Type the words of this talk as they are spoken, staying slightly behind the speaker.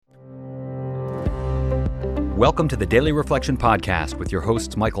Welcome to the Daily Reflection Podcast with your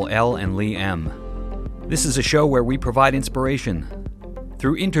hosts Michael L. and Lee M. This is a show where we provide inspiration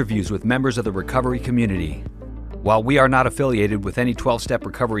through interviews with members of the recovery community. While we are not affiliated with any 12-step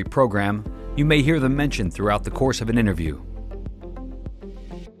recovery program, you may hear them mentioned throughout the course of an interview.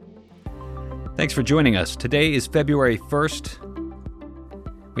 Thanks for joining us. Today is February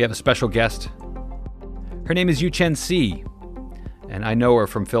 1st. We have a special guest. Her name is Yu-Chen C., and I know her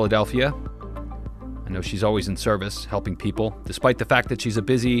from Philadelphia. I know she's always in service, helping people, despite the fact that she's a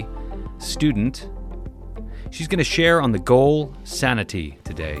busy student. She's going to share on the goal sanity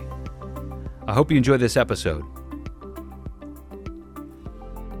today. I hope you enjoy this episode.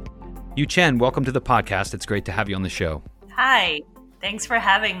 Yu-Chen, welcome to the podcast. It's great to have you on the show. Hi, thanks for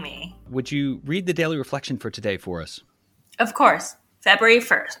having me. Would you read the daily reflection for today for us? Of course. February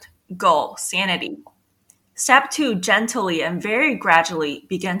 1st, goal, sanity. Step 2 gently and very gradually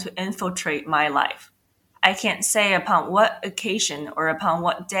began to infiltrate my life. I can't say upon what occasion or upon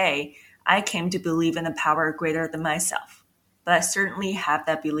what day I came to believe in a power greater than myself, but I certainly have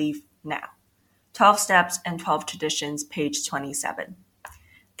that belief now. 12 Steps and 12 Traditions, page 27.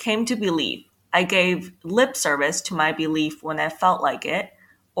 Came to believe. I gave lip service to my belief when I felt like it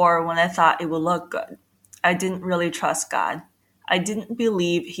or when I thought it would look good. I didn't really trust God. I didn't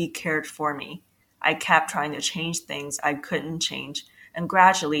believe He cared for me. I kept trying to change things I couldn't change, and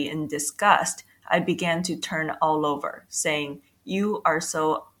gradually, in disgust, I began to turn all over, saying, "You are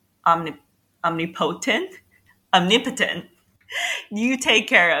so omnipotent. You take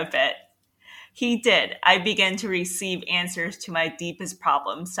care of it." He did. I began to receive answers to my deepest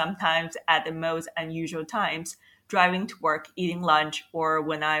problems, sometimes at the most unusual times, driving to work, eating lunch, or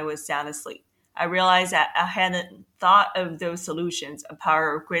when I was sound asleep. I realized that I hadn't thought of those solutions. A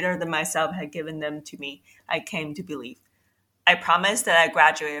power greater than myself had given them to me. I came to believe. I promised that I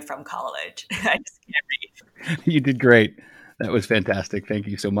graduated from college. I just can't read. You did great. That was fantastic. Thank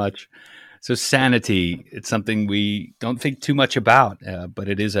you so much. So sanity, it's something we don't think too much about, but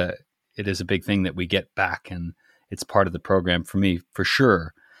it is a big thing that we get back, and it's part of the program for me, for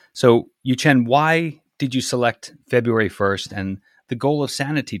sure. So Yu-Chen, why did you select February 1st and the goal of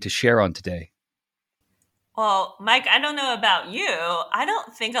sanity to share on today? Well, Mike, I don't know about you. I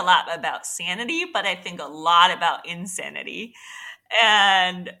don't think a lot about sanity, but I think a lot about insanity.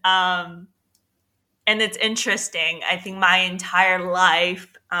 And it's interesting. I think my entire life,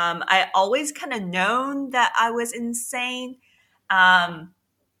 I always kind of known that I was insane. I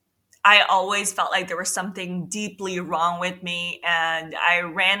always felt like there was something deeply wrong with me, and I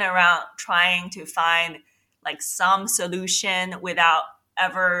ran around trying to find like some solution without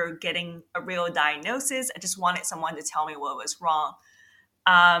ever getting a real diagnosis. I just wanted someone to tell me what was wrong.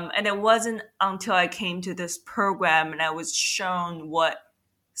 And it wasn't until I came to this program and I was shown what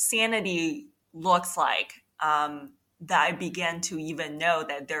sanity looks like that I began to even know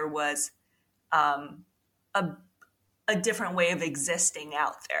that there was a different way of existing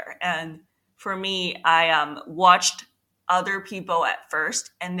out there. And for me, I watched other people at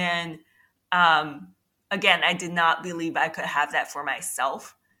first, and then again, I did not believe I could have that for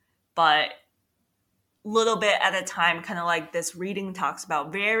myself, but little bit at a time, kind of like this reading talks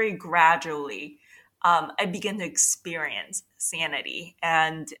about, very gradually, I began to experience sanity.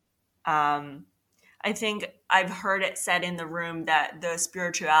 And I think I've heard it said in the room that the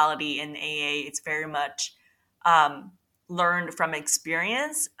spirituality in AA, it's very much learned from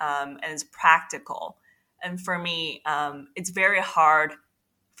experience, and it's practical. And for me, it's very hard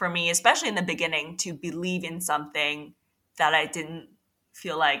for me, especially in the beginning, to believe in something that I didn't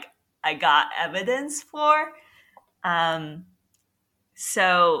feel like I got evidence for.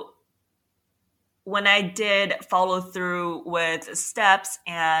 So when I did follow through with steps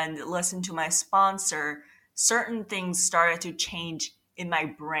and listen to my sponsor, certain things started to change in my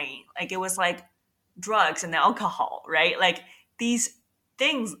brain. Like it was like drugs and alcohol, right? Like these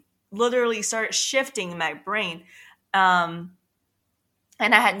things literally started shifting in my brain.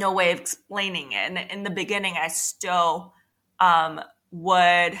 And I had no way of explaining it. And in the beginning, I still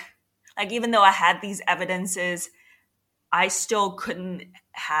would, like, even though I had these evidences, I still couldn't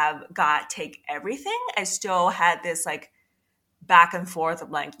have God take everything. I still had this, like, back and forth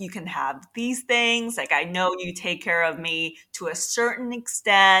of, like, you can have these things. Like, I know you take care of me to a certain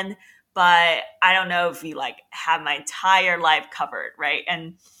extent, but I don't know if you, like, have my entire life covered, right?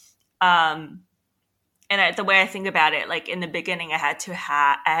 And the way I think about it, like in the beginning, I had to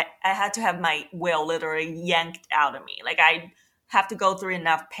have my will literally yanked out of me. Like I have to go through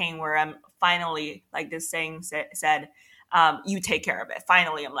enough pain where I'm finally, like this saying said, you take care of it.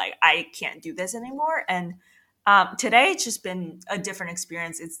 Finally, I'm like, I can't do this anymore. And today it's just been a different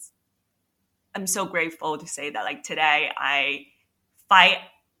experience. I'm so grateful to say that like today I fight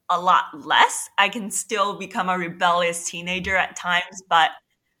a lot less. I can still become a rebellious teenager at times, but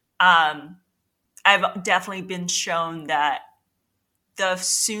um, I've definitely been shown that the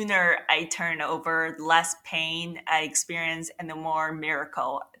sooner I turn over, the less pain I experience and the more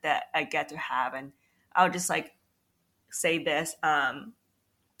miracle that I get to have. And I'll just like say this.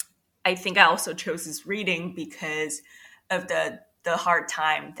 I think I also chose this reading because of the hard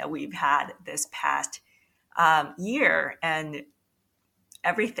time that we've had this past year and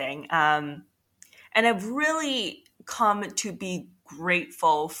everything. And I've really come to be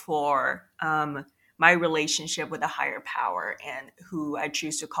grateful for my relationship with a higher power and who I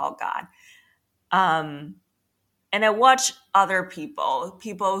choose to call God. And I watch other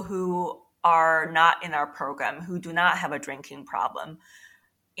people who are not in our program, who do not have a drinking problem.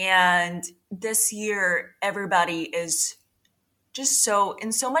 And this year, everybody is just so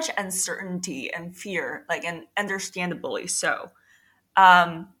in so much uncertainty and fear, like, and understandably so.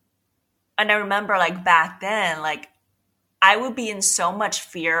 Um, and I remember like back then, like I would be in so much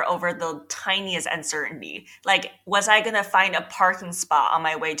fear over the tiniest uncertainty. Like, was I going to find a parking spot on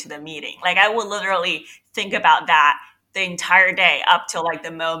my way to the meeting? Like, I would literally think about that the entire day up till like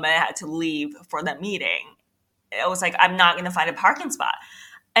the moment I had to leave for the meeting. It was like, I'm not going to find a parking spot.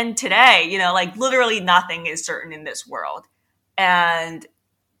 And today, you know, like literally nothing is certain in this world. And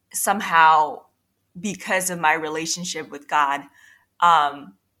somehow, because of my relationship with God,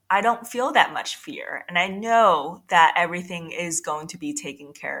 I don't feel that much fear. And I know that everything is going to be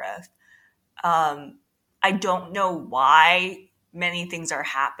taken care of. I don't know why many things are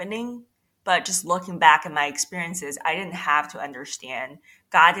happening, but just looking back at my experiences, I didn't have to understand.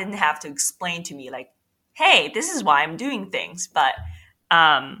 God didn't have to explain to me, like, hey, this is why I'm doing things. But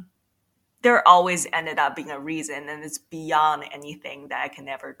there always ended up being a reason, and it's beyond anything that I can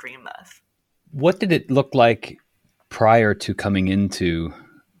ever dream of. What did it look like prior to coming into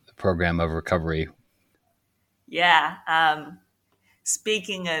the program of recovery? Yeah.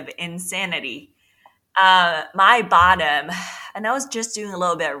 Speaking of insanity, my bottom, and I was just doing a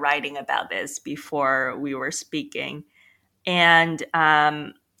little bit of writing about this before we were speaking, and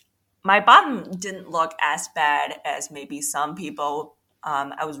my bottom didn't look as bad as maybe some people.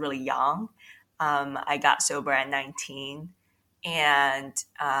 I was really young. I got sober at 19, and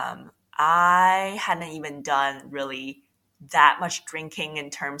I hadn't even done really that much drinking in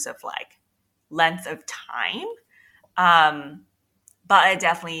terms of like length of time. But I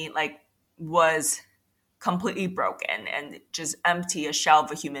definitely like was completely broken and just empty, a shell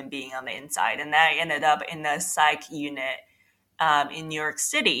of a human being on the inside. And I ended up in the psych unit in New York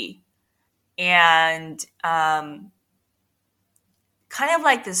City. And kind of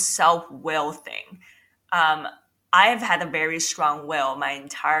like this self-will thing. I've had a very strong will my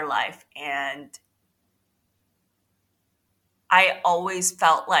entire life. And I always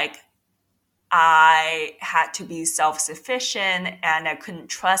felt like I had to be self-sufficient and I couldn't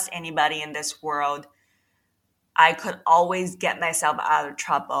trust anybody in this world. I could always get myself out of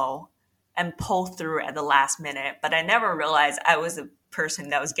trouble and pull through at the last minute, but I never realized I was a person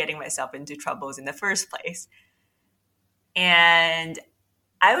that was getting myself into troubles in the first place. And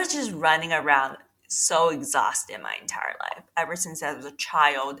I was just running around so exhausted my entire life. Ever since I was a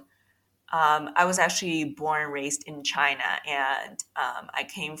child, I was actually born and raised in China, and I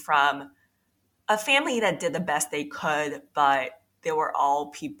came from a family that did the best they could, but they were all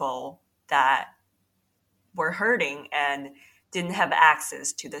people that were hurting and didn't have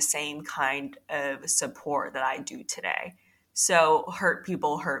access to the same kind of support that I do today. So hurt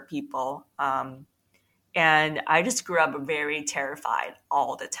people. And I just grew up very terrified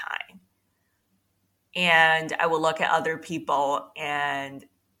all the time. And I would look at other people and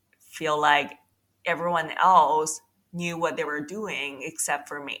feel like everyone else knew what they were doing except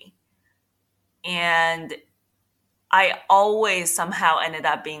for me. And I always somehow ended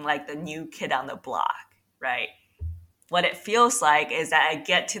up being like the new kid on the block, right? What it feels like is that I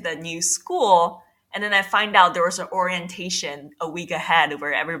get to the new school and then I find out there was an orientation a week ahead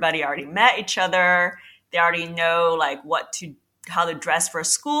where everybody already met each other. They already know like how to dress for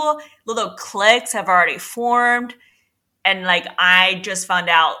school. Little cliques have already formed. And like, I just found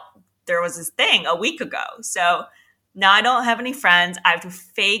out there was this thing a week ago. So now I don't have any friends. I have to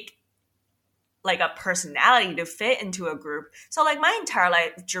fake like a personality to fit into a group. So like my entire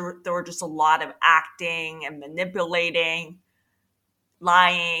life, there were just a lot of acting and manipulating,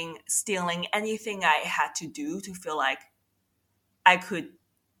 lying, stealing, anything I had to do to feel like I could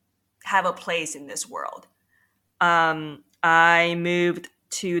have a place in this world. I moved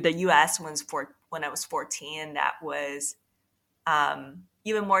to the U.S. when I was 14. That was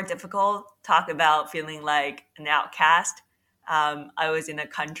even more difficult, talk about feeling like an outcast. I was in a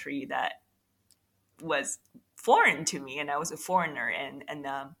country that was foreign to me, and I was a foreigner, and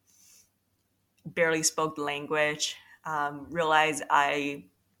barely spoke the language. Realized I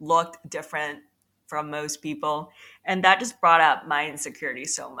looked different from most people, and that just brought up my insecurity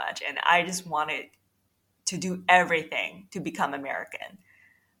so much. And I just wanted to do everything to become American.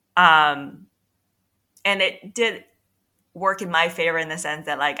 And it did work in my favor in the sense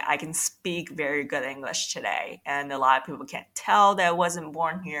that like I can speak very good English today, and a lot of people can't tell that I wasn't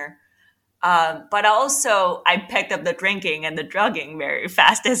born here. But also, I picked up the drinking and the drugging very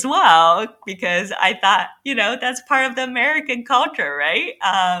fast as well, because I thought, that's part of the American culture, right?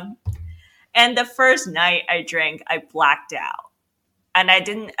 And the first night I drank, I blacked out. And I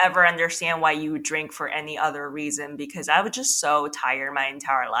didn't ever understand why you would drink for any other reason, because I was just so tired my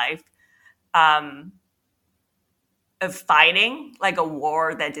entire life of fighting like a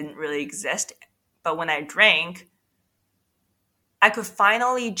war that didn't really exist. But when I drank, I could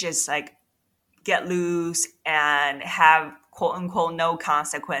finally just like get loose and have quote unquote no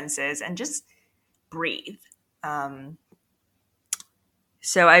consequences and just breathe.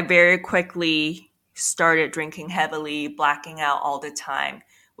 So I very quickly started drinking heavily, blacking out all the time,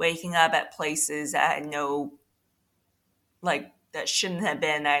 waking up at places that I had that shouldn't have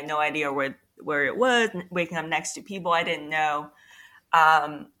been. I had no idea where it was, waking up next to people I didn't know.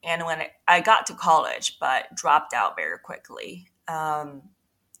 And when I got to college, but dropped out very quickly,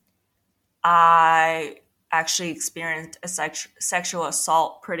 I actually experienced a sexual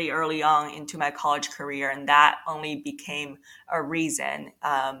assault pretty early on into my college career, and that only became a reason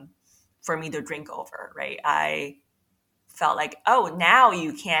for me to drink over, right? I felt like, oh, now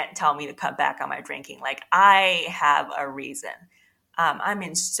you can't tell me to cut back on my drinking. Like, I have a reason. I'm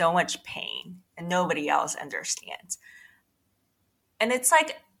in so much pain, and nobody else understands. And it's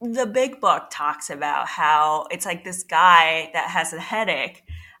like the Big Book talks about how it's like this guy that has a headache,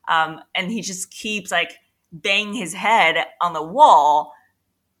 and he just keeps like banging his head on the wall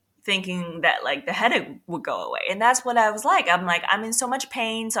thinking that like the headache would go away. And that's what I was like. I'm like, I'm in so much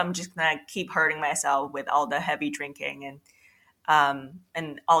pain, so I'm just gonna keep hurting myself with all the heavy drinking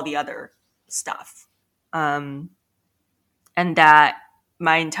and all the other stuff. And that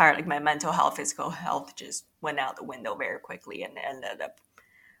my entire, like my mental health, physical health just went out the window very quickly and ended up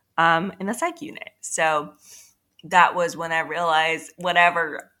in a psych unit. So that was when I realized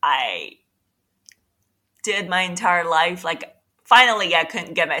whatever I did my entire life, like finally I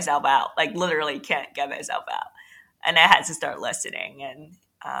couldn't get myself out, like literally can't get myself out. And I had to start listening. And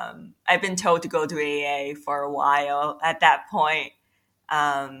I've been told to go to AA for a while at that point.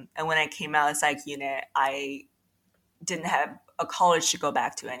 And when I came out of psych unit, I didn't have a college to go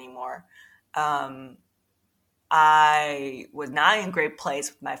back to anymore. I was not in a great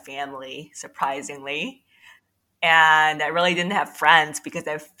place with my family, surprisingly. And I really didn't have friends because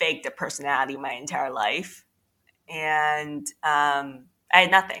I faked a personality my entire life. And I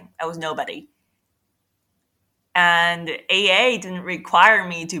had nothing. I was nobody. And AA didn't require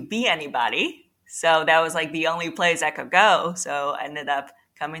me to be anybody. So that was like the only place I could go. So I ended up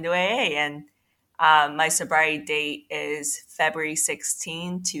coming to AA. And my sobriety date is February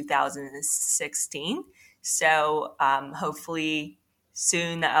 16, 2016. So hopefully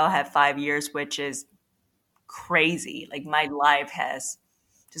soon I'll have 5 years, which is crazy. Like my life has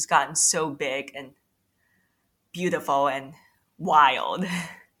just gotten so big and beautiful and wild.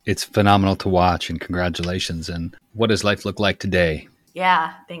 It's phenomenal to watch, and congratulations. And what does life look like today?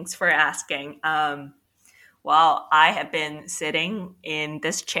 Yeah, thanks for asking. Well, I have been sitting in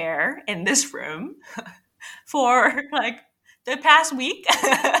this chair in this room for like the past week,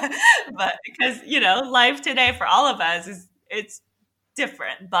 but because life today for all of us it's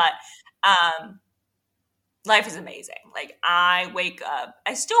different, but life is amazing. Like I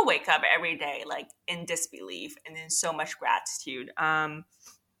still wake up every day like in disbelief and in so much gratitude.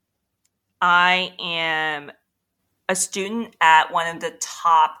 I am a student at one of the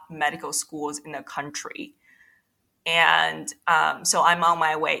top medical schools in the country. And so I'm on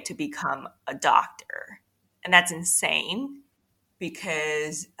my way to become a doctor. And that's insane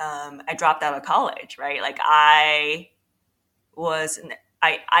because I dropped out of college, right? Like I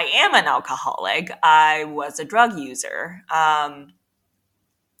am an alcoholic. I was a drug user. And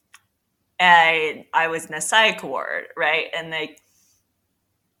I was in a psych ward, right? And like,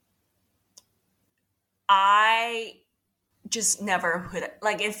 I just never would,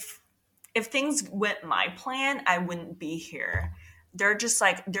 like, if things went my plan, I wouldn't be here. They're just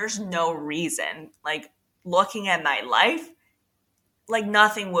like, there's no reason. Like, looking at my life, like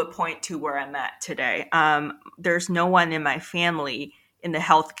nothing would point to where I'm at today. There's no one in my family in the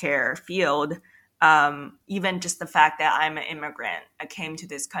healthcare field. Even just the fact that I'm an immigrant, I came to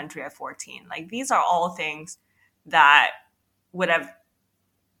this country at 14. Like, these are all things that would have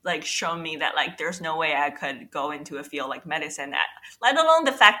like shown me that like there's no way I could go into a field like medicine, that let alone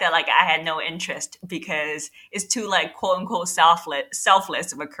the fact that like I had no interest because it's too like quote unquote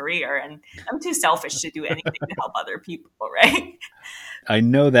selfless of a career, and I'm too selfish to do anything to help other people, right? I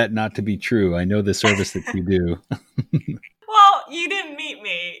know that not to be true. I know the service that you do. Well, you didn't meet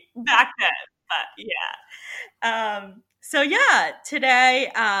me back then, but yeah. So yeah,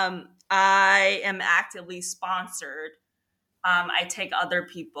 today I am actively sponsored. I take other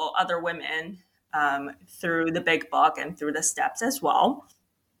women through the big book and through the steps as well.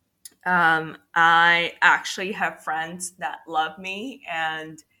 I actually have friends that love me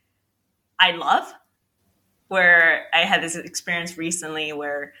and I love, where I had this experience recently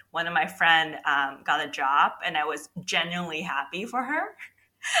where one of my friend got a job and I was genuinely happy for her.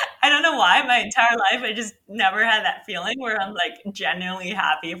 I don't know why. My entire life, I just never had that feeling where I'm like genuinely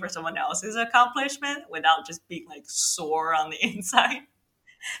happy for someone else's accomplishment without just being like sore on the inside.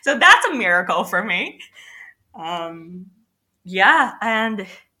 So that's a miracle for me. Yeah. And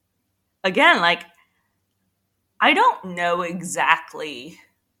again, like, I don't know exactly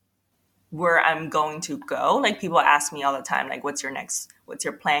where I'm going to go. Like, people ask me all the time, like, what's your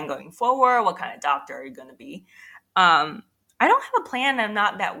plan going forward? What kind of doctor are you going to be? I don't have a plan. I'm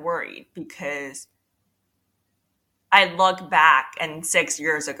not that worried because I look back and 6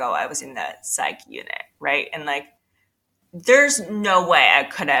 years ago, I was in the psych unit, right? And like, there's no way I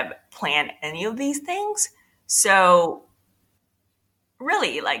could have planned any of these things. So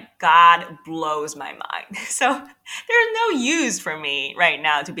really, like, God blows my mind. So there's no use for me right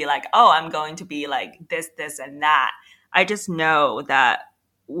now to be like, oh, I'm going to be like this, and that. I just know that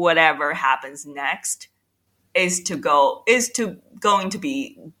whatever happens next is going to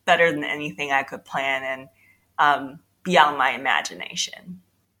be better than anything I could plan and beyond my imagination.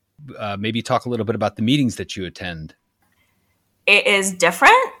 Maybe talk a little bit about the meetings that you attend. It is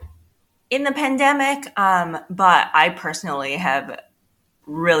different in the pandemic, but I personally have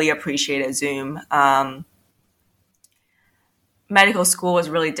really appreciated Zoom. Medical school was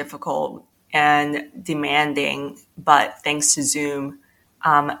really difficult and demanding, but thanks to Zoom,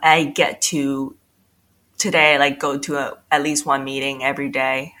 I get to today, like, go to at least one meeting every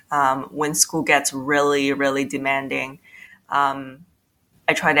day. When school gets really, really demanding, I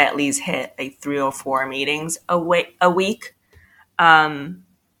try to at least hit like 3 or 4 meetings a week.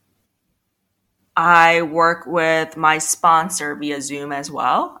 I work with my sponsor via Zoom as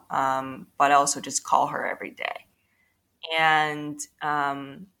well, but I also just call her every day. And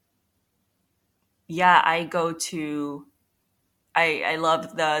yeah, I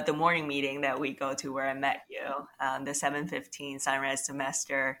love the morning meeting that we go to where I met you, the 7:15 Sunrise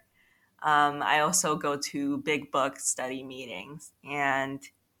semester. I also go to big book study meetings. And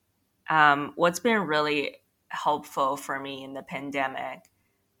what's been really helpful for me in the pandemic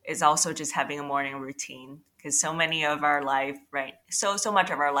is also just having a morning routine, because so much of our life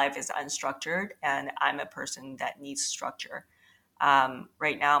is unstructured, and I'm a person that needs structure.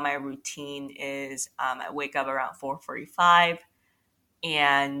 Right now, my routine is I wake up around 4:45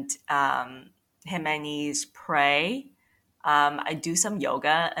 and hit my knees, pray. I do some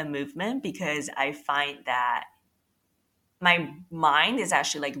yoga and movement because I find that my mind is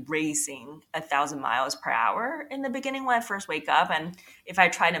actually like racing 1,000 miles per hour in the beginning when I first wake up. And if I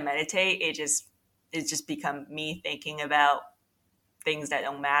try to meditate, it just become me thinking about things that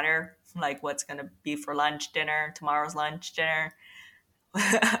don't matter, like what's going to be for lunch, dinner, tomorrow's lunch, dinner.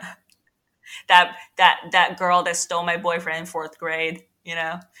 that girl that stole my boyfriend in 4th grade, you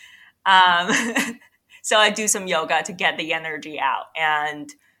know? So I do some yoga to get the energy out.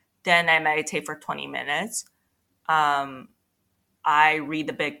 And then I meditate for 20 minutes. I read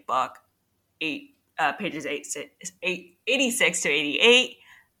the big book, pages 86 to 88.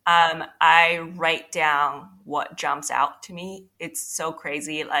 I write down what jumps out to me. It's so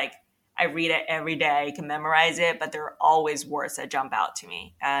crazy. Like, I read it every day, I can memorize it, but there are always words that jump out to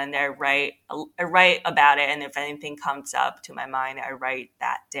me. And I write about it. And if anything comes up to my mind, I write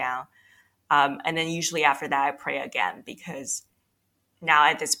that down. And then usually after that, I pray again, because now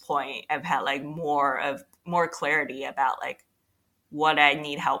at this point, I've had like more clarity about like what I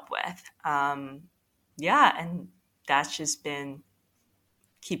need help with. Yeah. And that's just been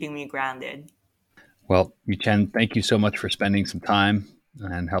keeping me grounded. Well, Yu-Chen, thank you so much for spending some time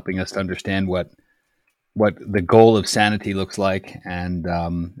and helping us to understand what the goal of sanity looks like, and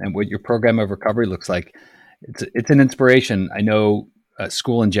what your program of recovery looks like. It's an inspiration. I know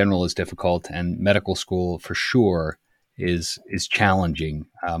school in general is difficult, and medical school for sure is challenging.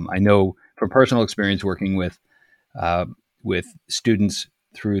 I know from personal experience working with students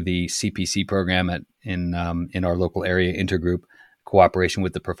through the CPC program in our local area intergroup, cooperation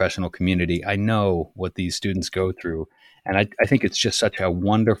with the professional community. I know what these students go through, and I think it's just such a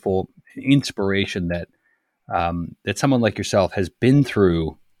wonderful inspiration that someone like yourself has been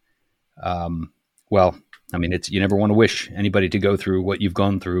through. Well, I mean, you never want to wish anybody to go through what you've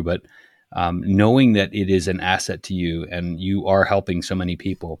gone through, but knowing that it is an asset to you and you are helping so many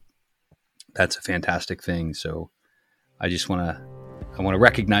people, that's a fantastic thing. So I want to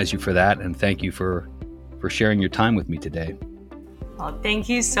recognize you for that and thank you for sharing your time with me today. Well, thank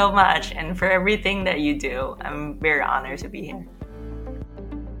you so much, and for everything that you do. I'm very honored to be here.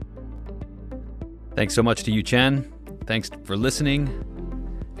 Thanks so much to you, Chen. Thanks for listening.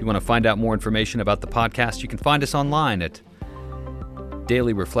 If you want to find out more information about the podcast, you can find us online at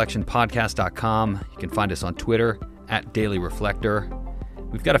dailyreflectionpodcast.com. You can find us on Twitter at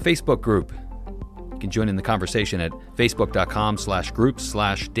dailyreflector. We've got a Facebook group. You can join in the conversation at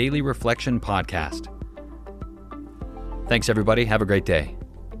facebook.com/groups/dailyreflectionpodcast. Thanks, everybody. Have a great day.